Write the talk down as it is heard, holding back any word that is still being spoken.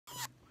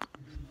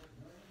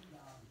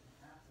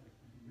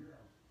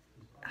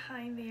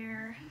Hi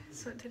there.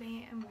 So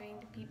today I'm going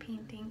to be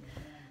painting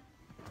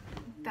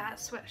that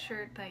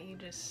sweatshirt that you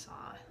just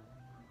saw.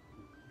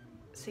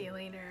 See you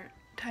later.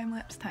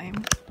 Time-lapse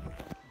time.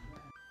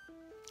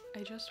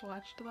 I just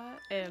watched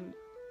that and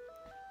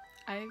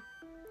I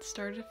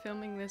started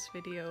filming this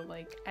video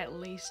like at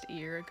least a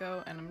year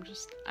ago and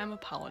I'm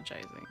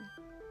apologizing.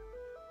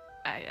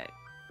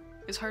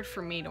 It's hard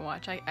for me to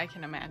watch. I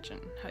can imagine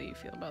how you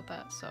feel about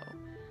that, so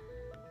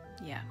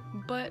yeah.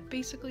 But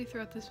basically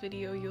throughout this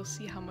video you'll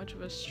see how much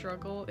of a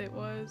struggle it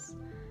was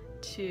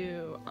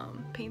to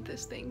paint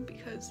this thing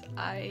because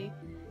I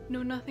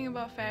know nothing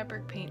about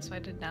fabric paint, so I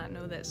did not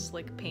know that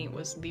slick paint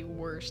was the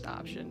worst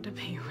option to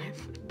paint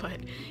with, but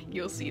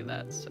you'll see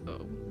that,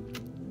 so.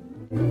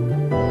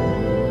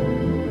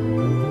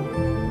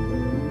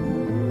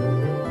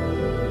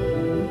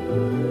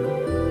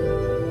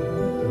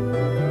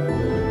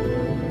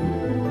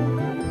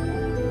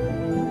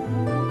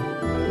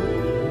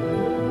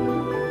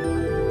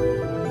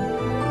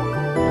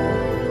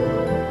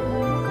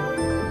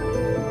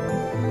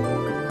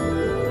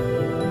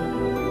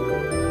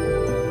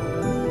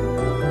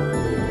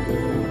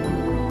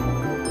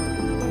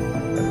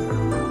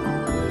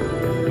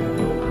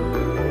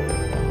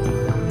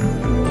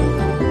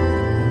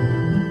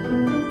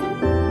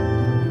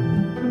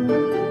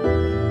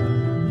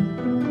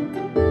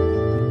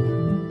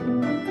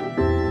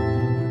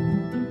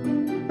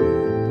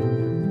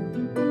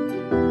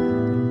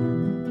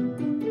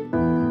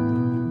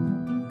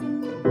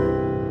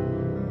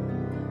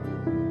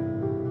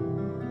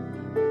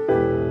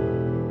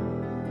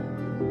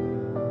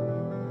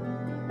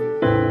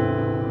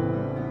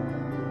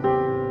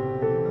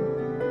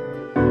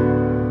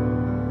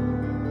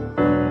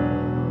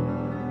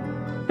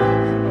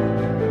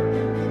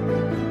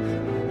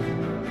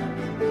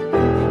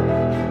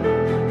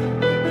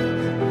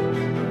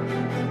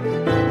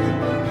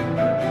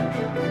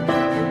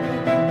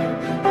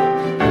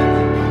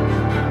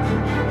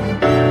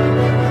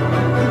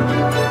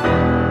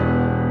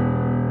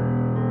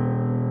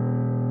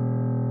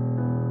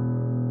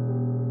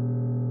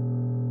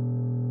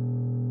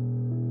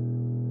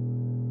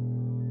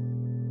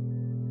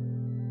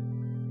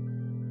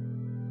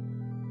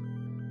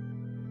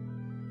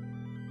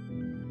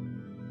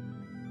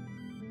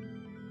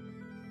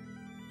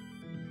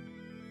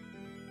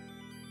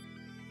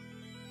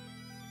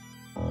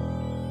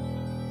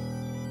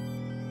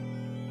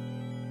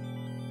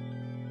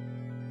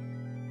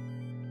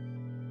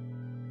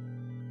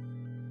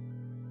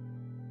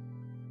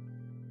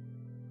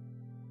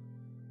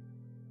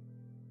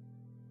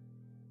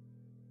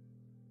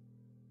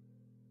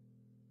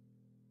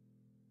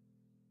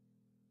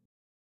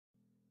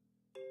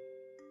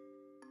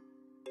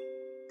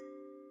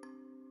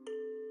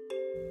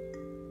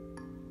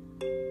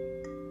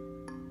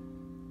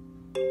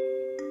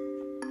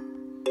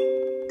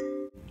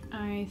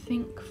 I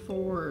think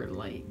for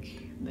like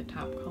the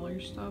top color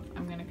stuff,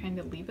 I'm gonna kind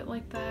of leave it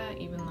like that,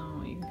 even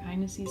though you can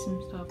kind of see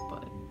some stuff,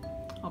 but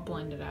I'll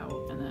blend it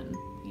out and then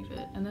leave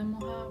it. And then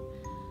we'll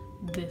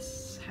have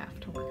this half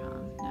to work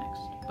on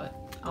next,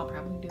 but I'll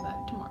probably do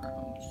that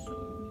tomorrow,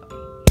 so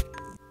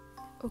bye.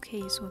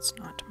 Okay, so it's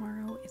not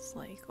tomorrow, it's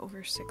like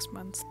over 6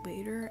 months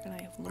later, and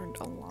I have learned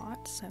a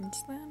lot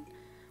since then.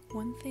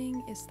 One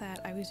thing is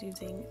that I was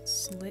using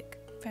slick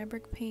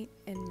fabric paint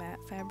and matte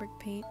fabric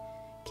paint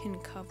can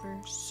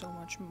cover so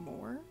much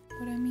more.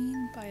 What I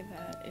mean by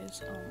that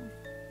is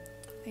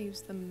I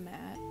use the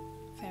matte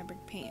fabric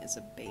paint as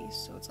a base,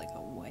 so it's like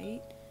a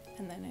white,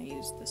 and then I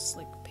use the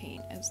slick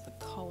paint as the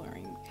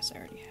coloring because I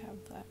already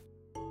have that.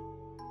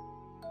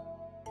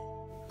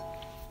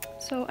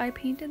 So I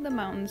painted the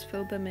mountains,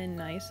 filled them in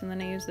nice, and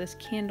then I used this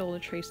candle to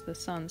trace the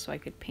sun so I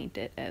could paint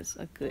it as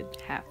a good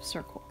half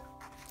circle.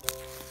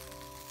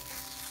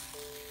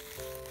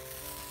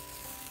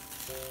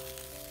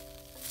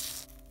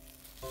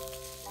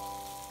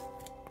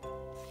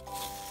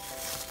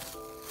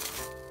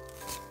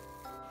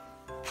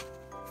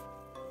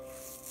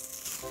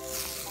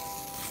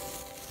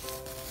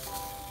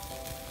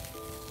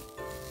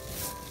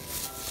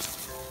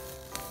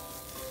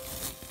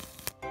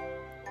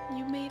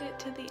 You made it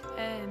to the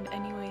end.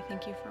 Anyway,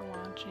 thank you for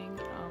watching.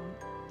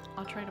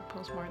 I'll try to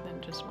post more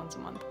than just once a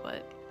month,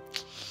 but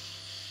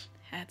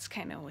that's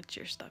kind of what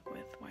you're stuck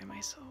with. Why am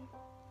I so...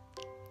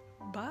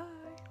 Bye!